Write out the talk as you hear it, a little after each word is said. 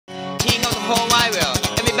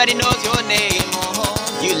Nobody knows your name.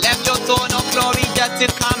 You left your throne of glory just to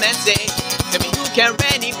come and say, tell me who can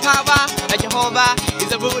reign in power? That Jehovah is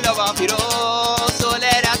the ruler of it all. So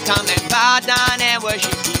let us come and bow down and worship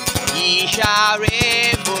Him. He shall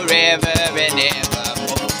reign forever and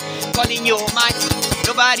evermore. Calling you mighty,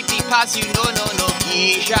 nobody be past you, no, no, no.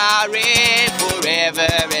 He shall reign forever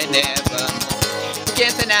and evermore.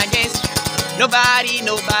 Against and against you, nobody,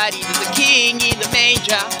 nobody. He's the King in the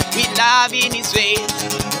manger, with love in His ways.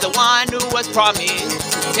 He's the one who was promised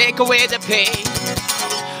to take away the pain.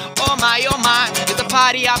 Oh my, there's a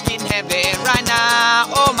party up in heaven right now.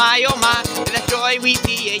 Oh my, there's joy with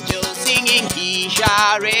the angels singing. He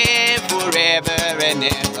shall reign forever and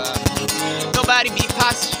ever. Nobody be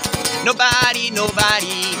past you, nobody,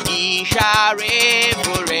 nobody. He shall reign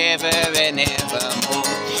forever and evermore.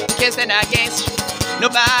 Can't stand against you,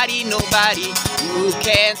 nobody, nobody. Who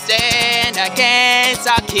can stand against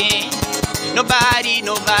our King? Nobody,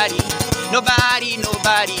 nobody, nobody,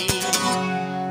 nobody.